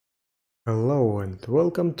Hello and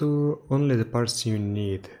welcome to Only the Parts You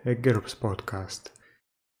Need, a GURPS podcast.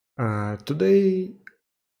 Today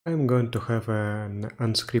I'm going to have an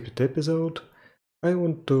unscripted episode. I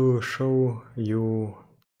want to show you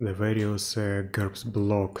the various GURPS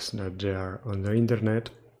blogs that there are on the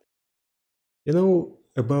internet. You know,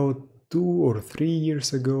 about 2 or 3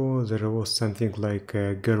 years ago there was something like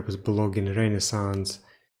a GURPS blogging renaissance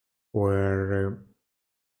where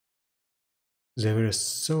there were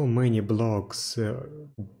so many blogs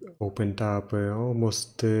opened up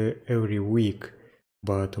almost every week,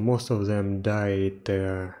 but most of them died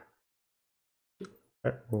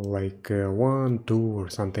like 1, 2 or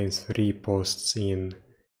sometimes 3 posts in.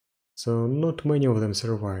 So not many of them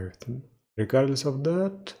survived. Regardless of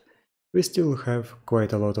that, we still have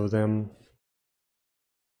quite a lot of them.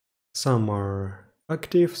 Some are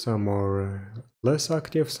active, some are less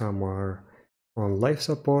active, some are on life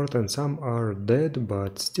support, and some are dead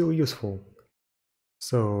but still useful.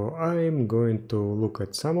 So I'm going to look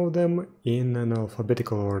at some of them in an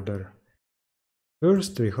alphabetical order.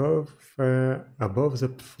 First we have above the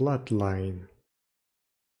flat line.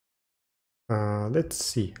 Let's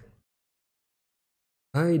see.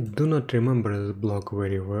 I do not remember the blog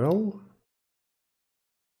very well,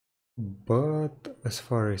 but as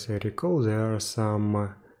far as I recall there are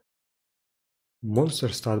some monster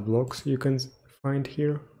stat blogs you can find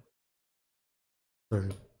here. For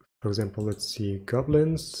example, let's see,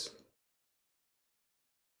 goblins,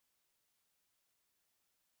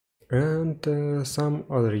 and some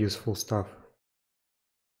other useful stuff.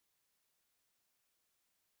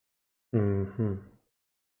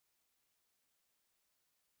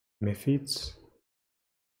 Methods.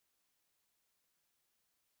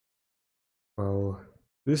 Well,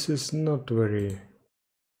 this is not very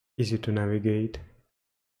easy to navigate.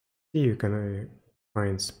 See, you can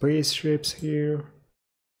find spaceships here,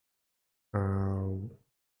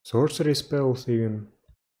 sorcery spells even.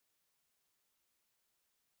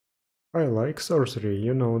 I like sorcery,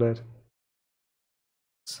 you know that.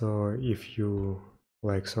 So if you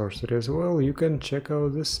like sorcery as well, you can check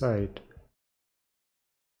out this site.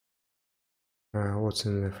 What's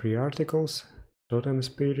in the free articles? Totem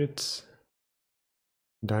spirits,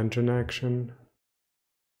 dungeon action,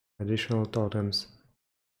 additional totems.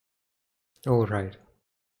 Alright.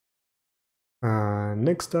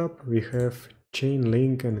 Next up we have chain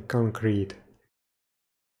link and concrete.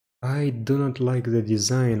 I do not like the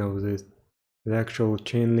design of this. The actual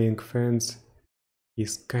chain link fence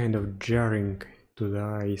is kind of jarring to the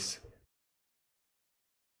eyes.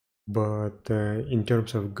 But in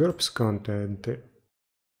terms of GURPS content,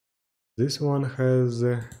 this one has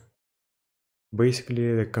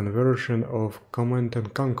basically the conversion of Command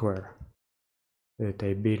and Conquer, the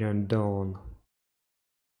Tiberian Dawn.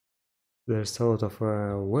 There's a lot of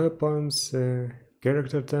weapons,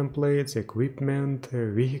 character templates, equipment,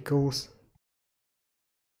 vehicles.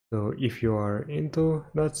 So if you are into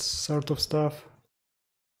that sort of stuff,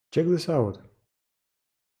 check this out.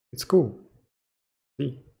 It's cool.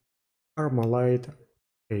 See, Armalite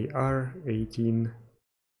AR-18.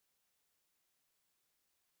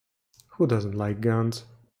 Who doesn't like guns?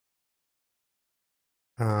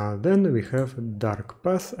 Then we have Dark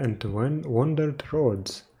Path and Wandered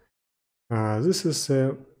Roads. This is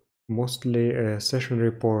mostly a session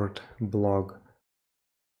report blog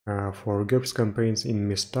for GURPS campaigns in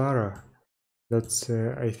Mystara. That's,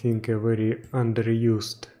 I think, a very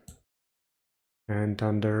underused and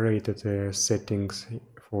underrated settings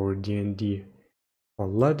for D&D.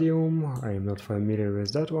 Palladium, I am not familiar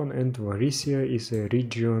with that one, and Varisia is a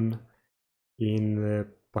region in the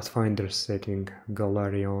Pathfinder setting,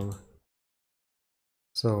 Galarion.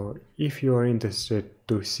 So if you are interested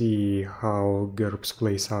to see how GURPS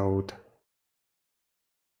plays out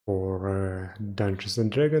for Dungeons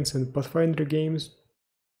and Dragons and Pathfinder games,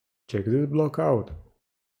 check this blog out.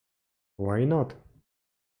 Why not?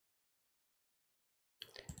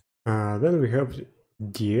 Then we have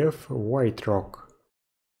DF White Rock.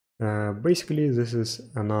 Basically this is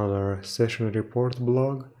another session report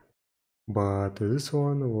blog, but this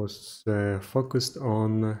one was focused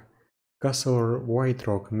on Castle White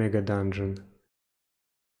Rock Mega Dungeon.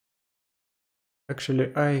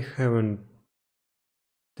 Actually, I haven't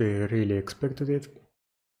really expected it,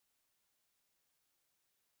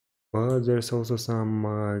 but there's also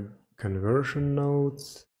some conversion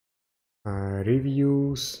notes,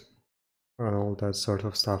 reviews, and all that sort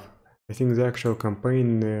of stuff. I think the actual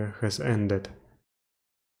campaign has ended.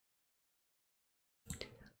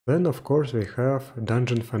 Then of course we have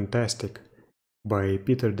Dungeon Fantastic by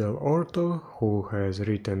Peter Del Orto, who has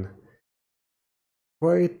written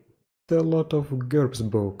quite a lot of GURPS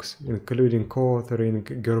books, including co-authoring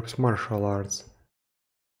GURPS Martial Arts.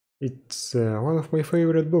 It's one of my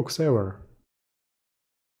favorite books ever.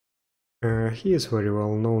 He is very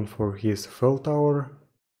well known for his Fell Tower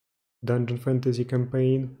Dungeon Fantasy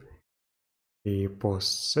campaign. He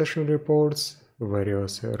posts session reports,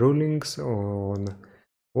 various rulings on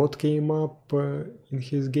what came up in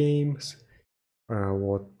his games,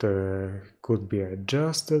 what could be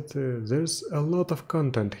adjusted. There's a lot of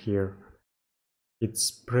content here. It's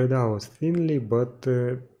spread out thinly, but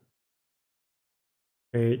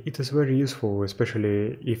it is very useful,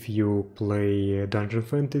 especially if you play Dungeon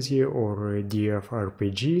Fantasy or DF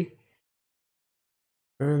RPG.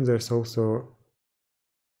 And there's also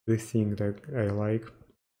the thing that I like.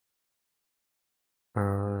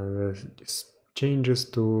 Changes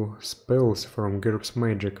to spells from GURPS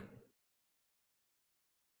Magic.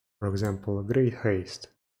 For example, Great Haste.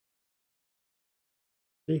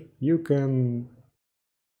 You can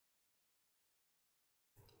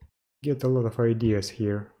get a lot of ideas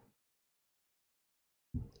here.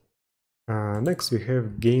 Next we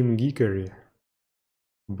have Game Geekery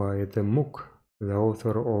by the Mook, the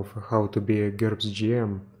author of How to be a GURPS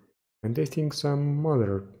GM, and I think some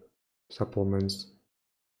other supplements.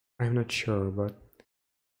 I'm not sure, but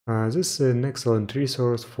this is an excellent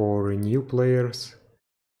resource for new players.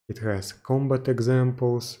 It has combat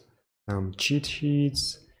examples, some cheat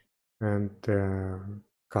sheets, and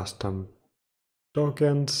custom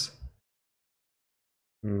tokens.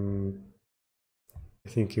 I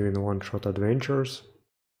think even one-shot adventures.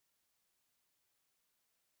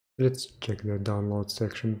 Let's check the download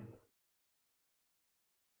section.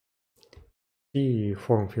 See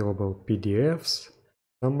form-fillable PDFs,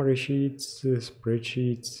 summary sheets,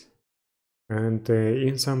 spreadsheets, and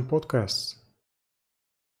in some podcasts.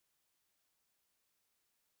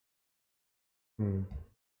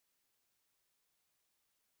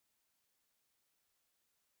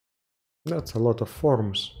 That's a lot of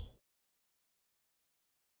forms.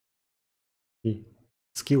 The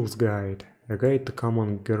Skills Guide, a guide to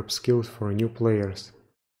common GURPS skills for new players.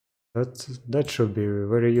 That should be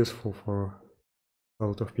very useful for a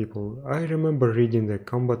lot of people. I remember reading the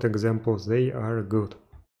combat examples, they are good.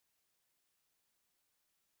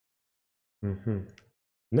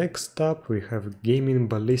 Next up we have Gaming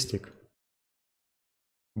Ballistic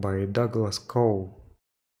by Douglas Cole,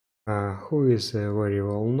 who is very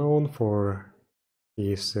well known for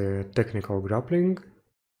his technical grappling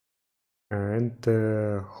and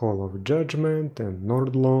Hall of Judgment and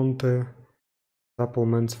Nordlund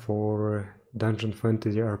supplements for Dungeon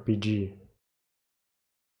Fantasy RPG.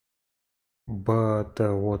 But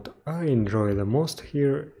what I enjoy the most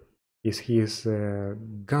here is his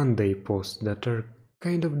gun day posts that are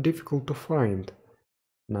kind of difficult to find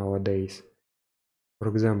nowadays. For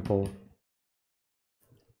example,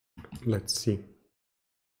 let's see.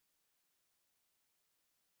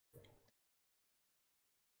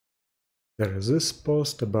 There is this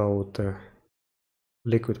post about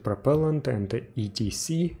liquid propellant and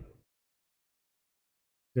ETC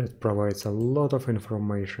that provides a lot of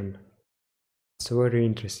information. It's very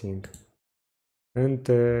interesting. And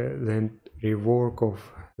the rework of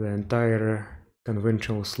the entire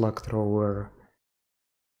conventional slug thrower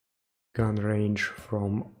gun range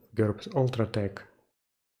from GURPS Ultratech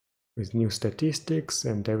with new statistics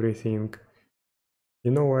and everything.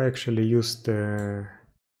 You know, I actually used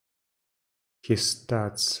his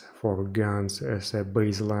stats for guns as a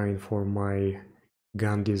baseline for my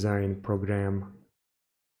gun design program.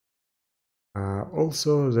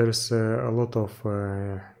 Also, there's a lot of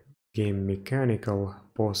game mechanical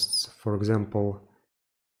posts. For example,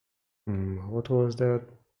 what was that?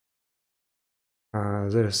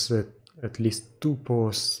 There's at least 2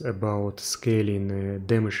 posts about scaling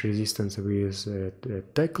damage resistance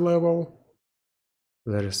with tech level.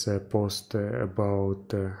 There's a post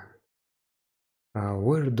about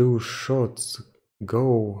where do shots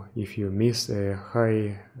go if you miss a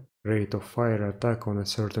high rate of fire attack on a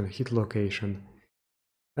certain hit location,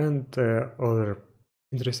 and other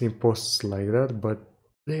interesting posts like that, but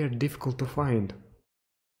they are difficult to find.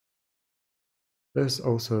 There's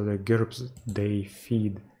also the GURPS Day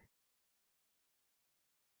feed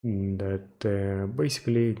that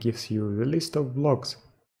basically gives you the list of blogs.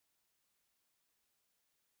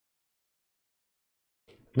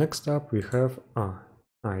 Next up we have,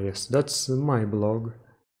 yes, that's my blog.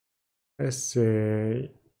 As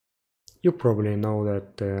you probably know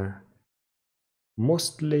that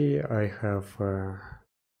mostly I have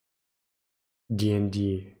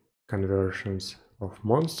D&D conversions of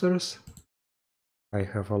monsters. I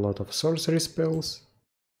have a lot of sorcery spells.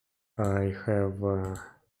 I have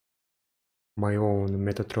my own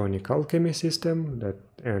Metatronic alchemy system,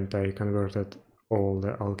 and I converted all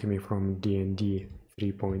the alchemy from D&D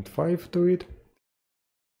 3.5 to it.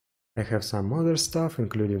 I have some other stuff,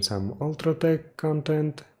 including some Ultratech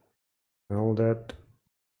content and all that.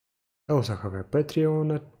 I also have a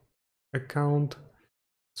Patreon account,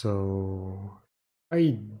 so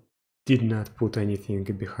I did not put anything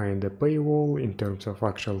behind the paywall in terms of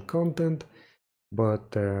actual content,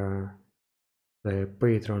 but the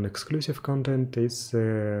Patreon exclusive content is,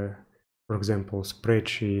 for example,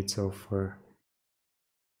 spreadsheets of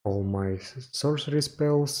all my sorcery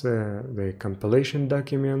spells, the compilation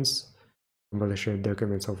documents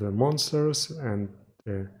of the monsters, and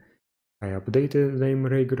I updated them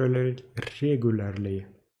regularly.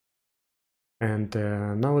 And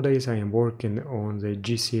nowadays I am working on the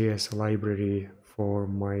GCS library for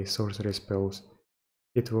my sorcery spells.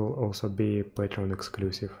 It will also be Patreon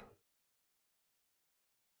exclusive.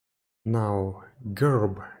 Now,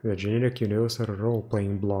 GURB, the Generic Universal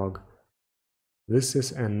Role-Playing Blog. This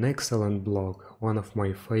is an excellent blog, one of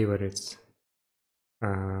my favorites.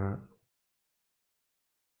 The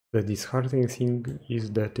disheartening thing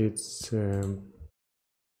is that it's,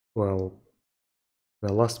 well,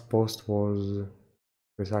 the last post was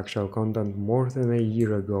with actual content more than a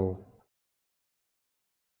year ago.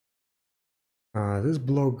 This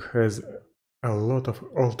blog has a lot of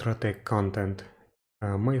Ultratech content.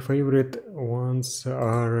 My favorite ones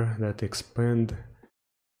are that expand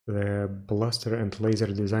the blaster and laser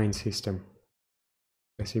design system.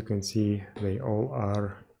 As you can see, they all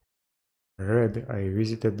are red. I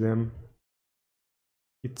visited them.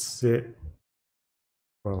 It's,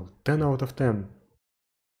 well, 10 out of 10.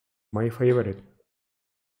 My favorite.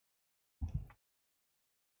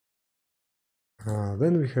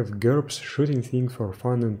 Then we have GURPS Shooting Things for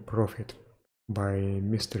Fun and Profit by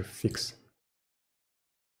Mr. Fix.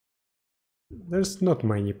 There's not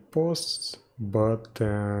many posts, but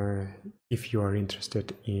if you are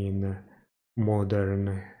interested in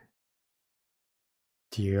modern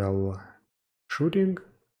TL shooting,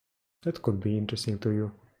 that could be interesting to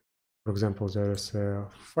you. For example, there's a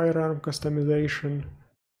firearm customization.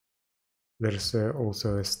 There's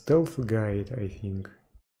also a stealth guide, I think.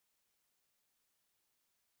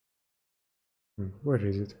 Where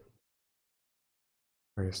is it?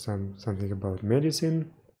 Something about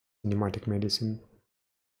medicine, cinematic medicine.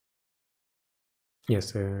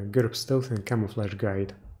 Yes, GURPS Stealth and Camouflage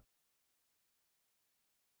Guide.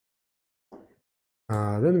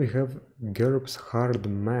 Then we have GURPS Hard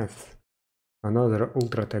Math, another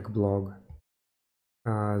Ultratech blog.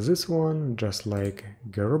 This one, just like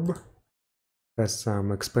GURB, has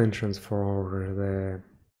some expansions for the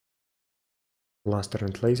blaster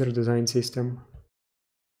and laser design system.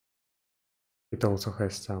 It also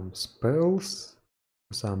has some spells,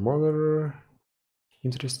 some other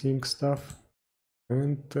interesting stuff,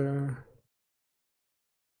 and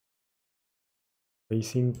I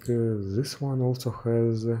think this one also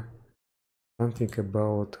has something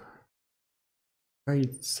about high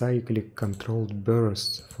cyclic controlled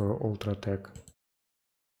bursts for Ultratech.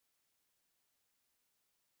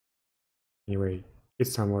 Anyway,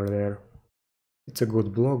 it's somewhere there. It's a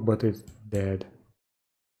good blog, but it's dead,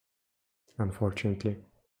 unfortunately.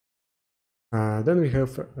 Then we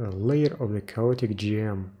have a Layer of the Chaotic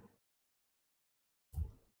GM.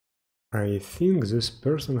 I think this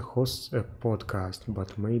person hosts a podcast,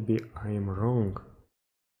 but maybe I am wrong.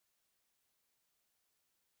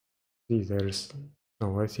 See,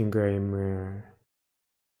 no, I think I'm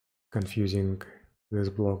confusing this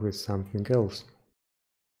blog with something else.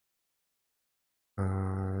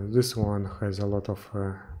 This one has a lot of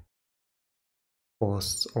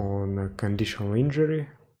posts on conditional injury.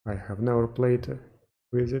 I have never played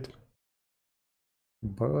with it,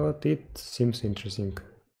 but it seems interesting.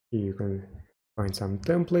 You can find some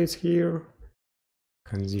templates here,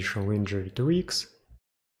 conditional injury tweaks.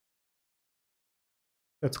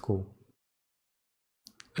 That's cool.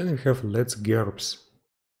 Then we have Let's GURPS.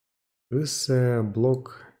 This blog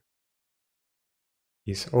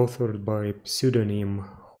is authored by Pseudonym,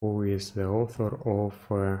 who is the author of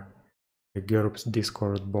the GURPS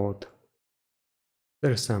Discord bot.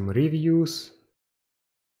 There are some reviews.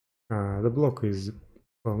 The blog is,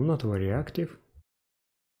 well, not very active.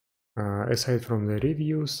 Aside from the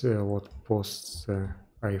reviews, what posts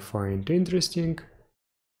I find interesting.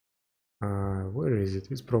 Where is it?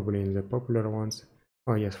 It's probably in the popular ones.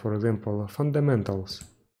 Oh yes, for example, fundamentals.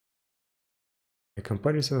 A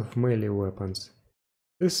comparison of melee weapons.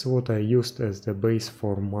 This is what I used as the base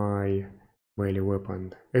for my melee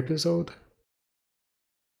weapon episode,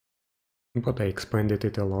 but I expanded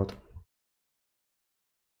it a lot.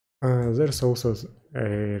 There's also,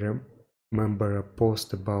 I remember, a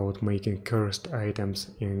post about making cursed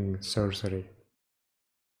items in sorcery.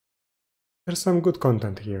 There's some good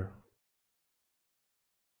content here.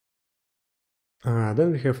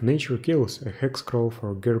 Then we have Nature Kills, a hex scroll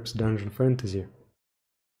for GURPS Dungeon Fantasy.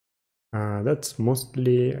 That's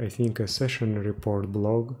mostly, I think, a session report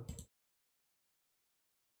blog.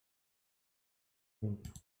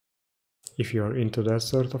 If you're into that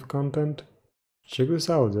sort of content, check this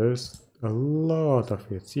out, there's a lot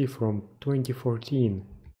of it, see, from 2014.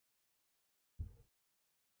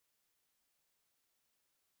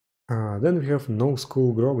 Then we have No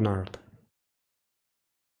School Grognard.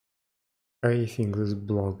 I think this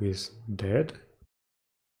blog is dead,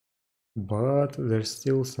 but there's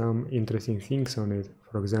still some interesting things on it.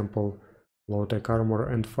 For example, low-tech armor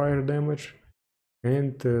and fire damage,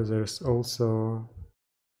 and there's also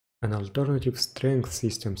an alternative strength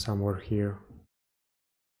system somewhere here.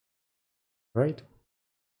 Right?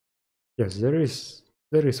 Yes, there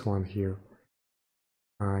is one here.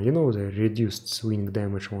 You know, the reduced swing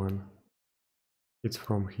damage one. It's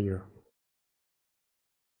from here.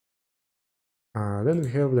 Then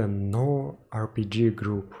we have the No RPG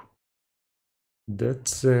group.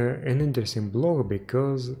 That's an interesting blog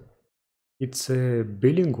because it's a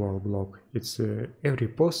bilingual blog. It's every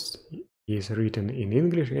post is written in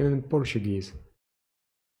English and in Portuguese.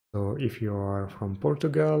 So if you are from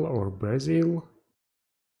Portugal or Brazil,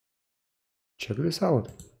 check this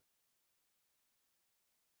out.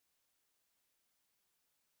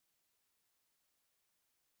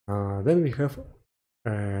 Then we have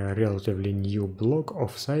a relatively new blog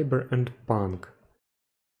of Cyber and Punk.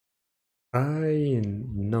 I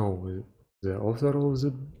know the author of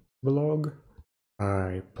the blog,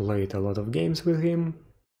 I played a lot of games with him,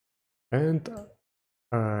 and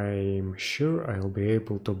I'm sure I'll be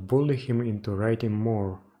able to bully him into writing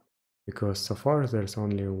more, because so far there's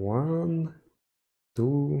only 1,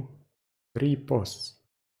 2, 3 posts.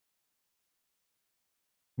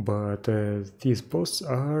 But these posts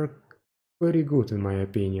are very good in my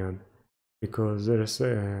opinion, because there's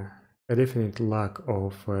a definite lack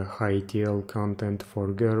of high TL content for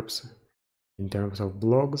GURPS in terms of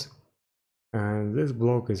blogs, and this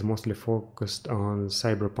blog is mostly focused on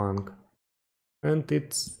cyberpunk, and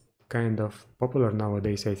it's kind of popular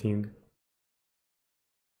nowadays, I think.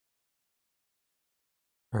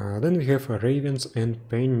 Then we have Ravens and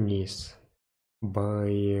Pennies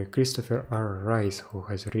by Christopher R. Rice, who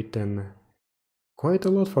has written quite a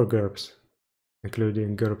lot for GURPS,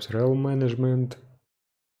 including GURPS Realm Management,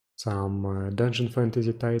 some dungeon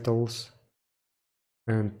fantasy titles,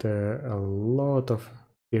 and a lot of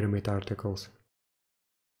pyramid articles.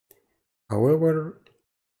 However,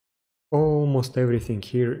 almost everything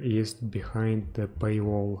here is behind the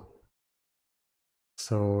paywall.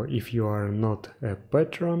 So if you are not a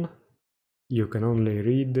patron, you can only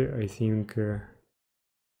read, I think,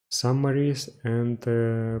 summaries and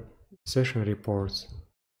session reports.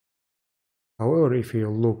 However, if you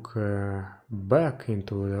look back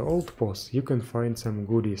into the old posts, you can find some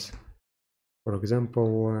goodies. For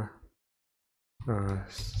example,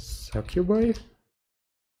 Succubi?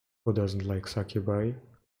 Who doesn't like Succubi?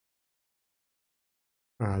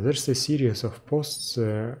 There's a series of posts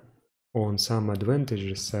on some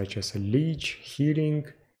advantages such as leech, healing,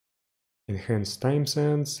 enhance time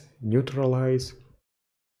sense, neutralize.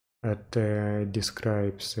 It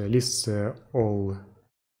describes, lists all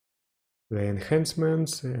the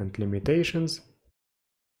enhancements and limitations,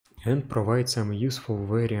 and provides some useful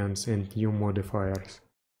variants and new modifiers.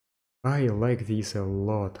 I like these a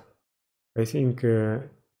lot. I think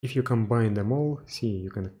if you combine them all, see,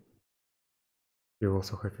 you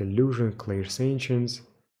also have illusion, clairsentience.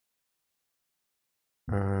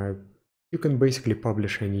 You can basically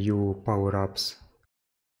publish a new power-ups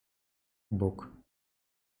book.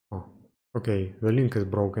 Oh, okay, the link is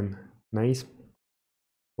broken. Nice.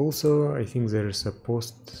 Also, I think there is a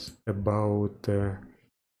post about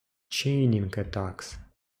chaining attacks.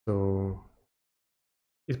 So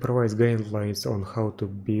it provides guidelines on how to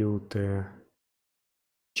build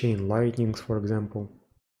chain lightnings, for example.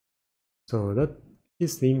 So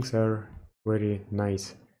these things are very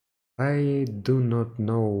nice. I do not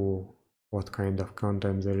know what kind of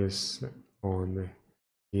content there is on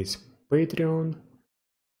his Patreon,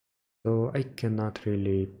 so I cannot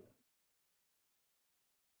really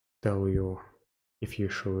tell you if you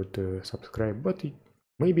should subscribe, but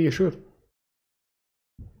maybe you should.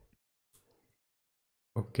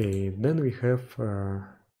 Okay, then we have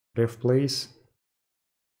RevPlace,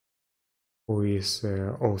 who is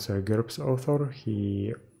also a GURPS author.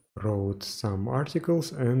 He wrote some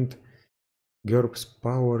articles and GURPS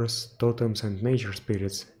powers, totems and nature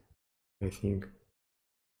spirits, I think.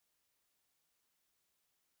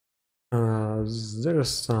 There are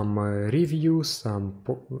some reviews, some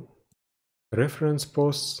reference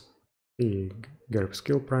posts, the GURPS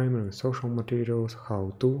skill primer, social materials,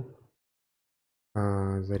 how to.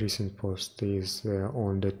 The recent post is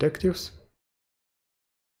on detectives.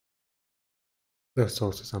 There's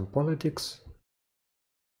also some politics,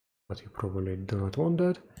 but you probably do not want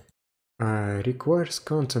that. Requires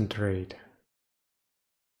concentrate.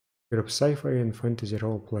 GURPS sci-fi and fantasy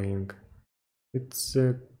role-playing. It's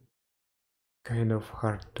kind of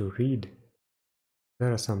hard to read.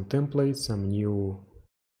 There are some templates, some new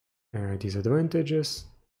disadvantages,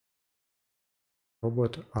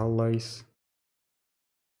 robot allies,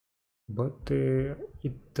 but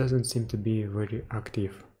it doesn't seem to be very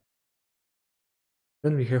active.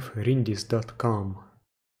 Then we have rindis.com.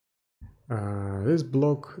 This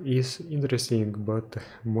blog is interesting, but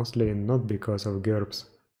mostly not because of GURPS.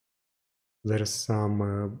 There's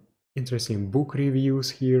some interesting book reviews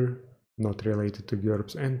here, not related to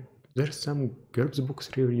GURPS, and there's some GURPS books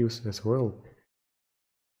reviews as well.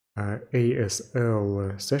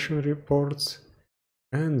 ASL session reports,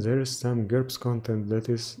 and there's some GURPS content that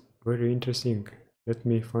is very interesting. Let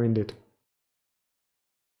me find it.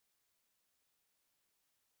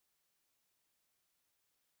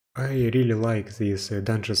 I really like this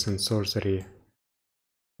Dungeons and Sorcery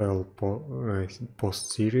spell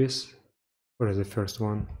post series, or the first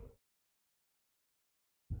one.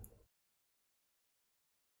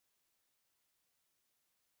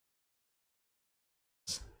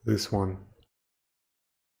 This one.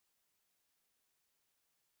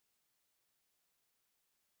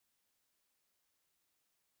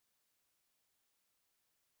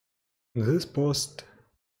 This post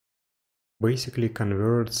basically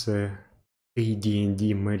converts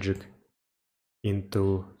AD&D magic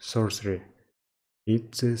into sorcery.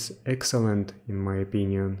 It is excellent in my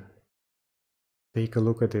opinion. Take a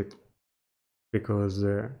look at it, because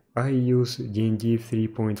I use D&D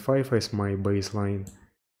 3.5 as my baseline,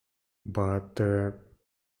 but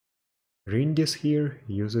Rindis here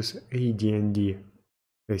uses AD&D,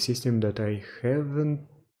 a system that I haven't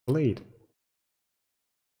played,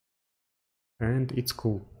 and it's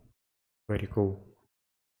cool, very cool.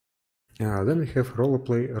 Then we have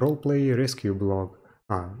roleplay rescue blog.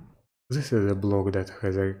 This is a blog that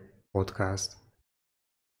has a podcast.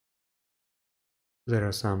 There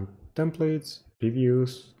are some templates,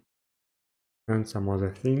 reviews, and some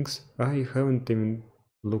other things. I haven't even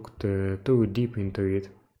looked too deep into it,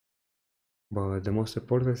 but the most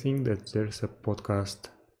important thing that there's a podcast.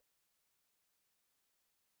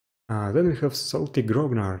 Then we have Salty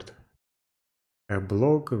Grognard, a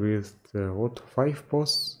blog with 5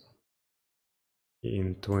 posts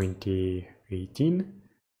in 2018,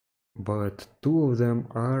 but 2 of them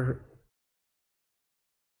are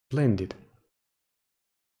splendid,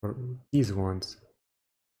 or these ones.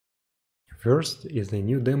 First is the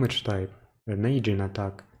new damage type, an aging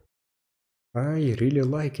attack. I really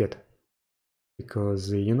like it,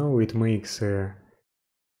 because it makes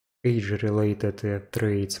age-related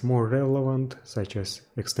traits more relevant, such as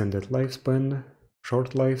extended lifespan,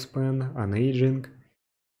 short lifespan, unaging,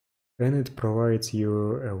 and it provides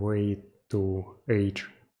you a way to age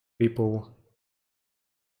people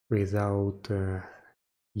without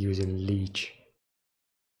using leech.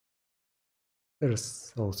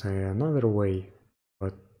 There's also another way,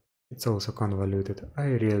 but it's also convoluted. I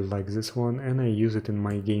really like this one and I use it in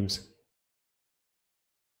my games.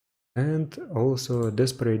 And also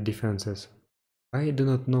desperate defenses. I do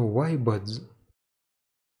not know why, but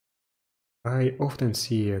I often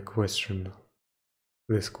see this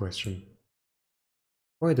question.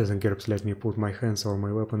 Why doesn't GURPS let me put my hands or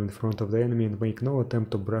my weapon in front of the enemy and make no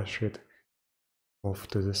attempt to brush it off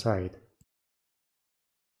to the side?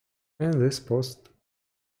 And this post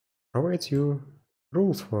provides you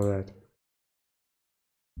rules for that.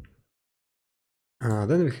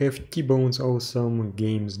 Then we have T-Bone's Awesome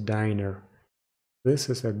Games Diner. This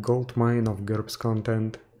is a gold mine of GURPS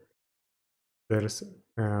content. There's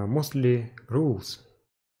mostly rules.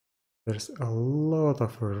 There's a lot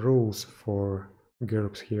of rules for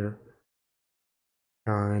GURPS here.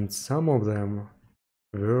 And some of them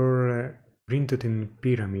were printed in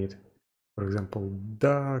pyramid. For example,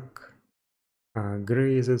 duck,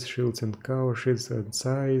 grazes, shields and cow, shields and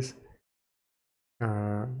size.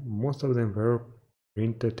 Most of them were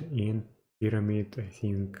printed in pyramid, I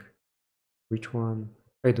think. Which one?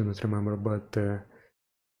 I do not remember, but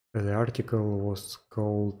the article was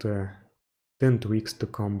called 10 Tweaks to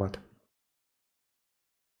Combat.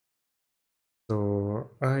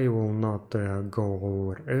 So I will not go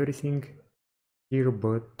over everything here,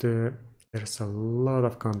 but there's a lot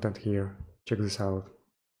of content here. Check this out.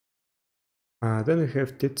 Then we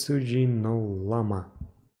have Tetsuji no Lama.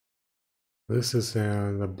 This is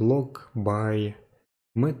the blog by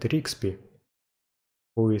Matt Rixby,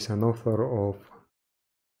 who is an author of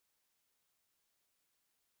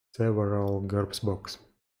several GURPS books.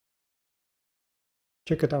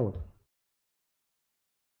 Check it out.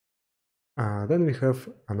 Then we have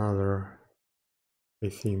another, I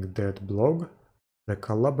think, dead blog, The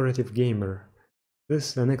Collaborative Gamer.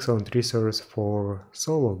 This is an excellent resource for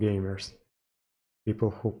solo gamers, people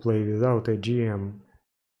who play without a GM.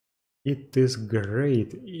 It is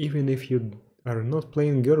great, even if you are not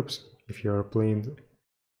playing GURPS. If you are playing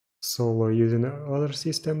solo using other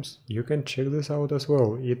systems, you can check this out as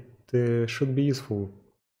well. It should be useful.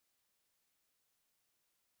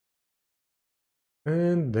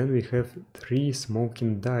 And then we have 3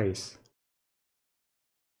 smoking dice.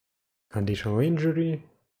 Conditional injury,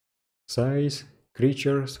 size,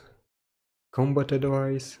 creatures, combat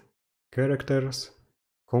advice, characters,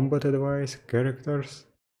 combat advice, characters,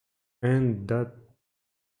 and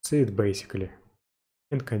that's it basically.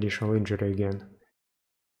 And conditional injury again.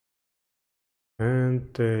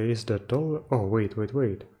 And is that all? Oh, wait.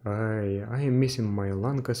 I am missing my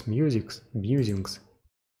Lanka's musings.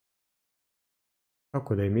 How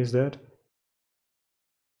could I miss that?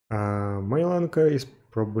 My Lanka is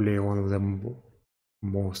probably one of the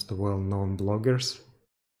most well-known bloggers.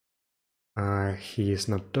 He is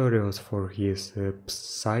notorious for his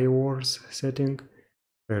Psy Wars setting.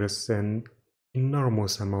 There's an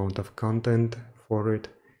enormous amount of content for it.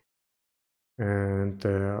 And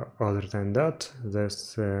other than that,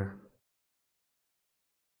 there's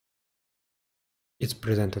it's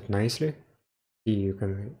presented nicely.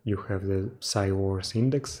 You have the Psy Wars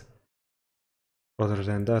index. Other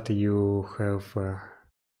than that, you have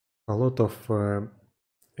a lot of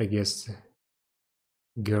I guess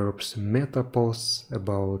GURPS meta posts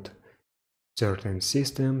about certain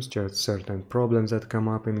systems, just certain problems that come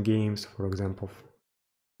up in games. For example,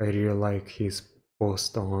 I really like his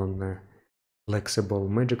post on flexible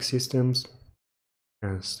magic systems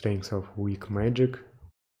and strengths of weak magic.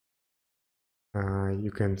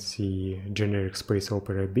 You can see generic space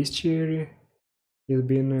opera bestiary he's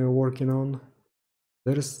been working on.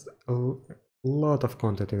 There's a lot of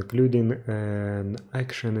content, including an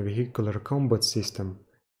action vehicular combat system.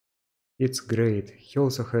 It's great. He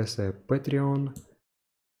also has a Patreon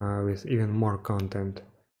with even more content.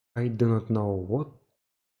 I do not know what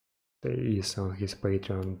is on his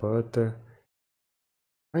Patreon, but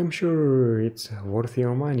I'm sure it's worth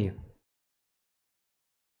your money.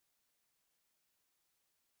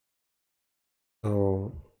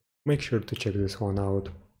 So make sure to check this one out.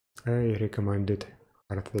 I recommend it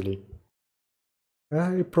heartily.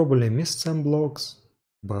 I probably missed some blogs,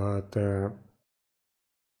 but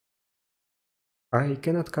I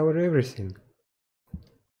cannot cover everything.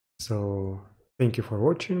 So thank you for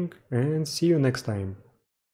watching and see you next time.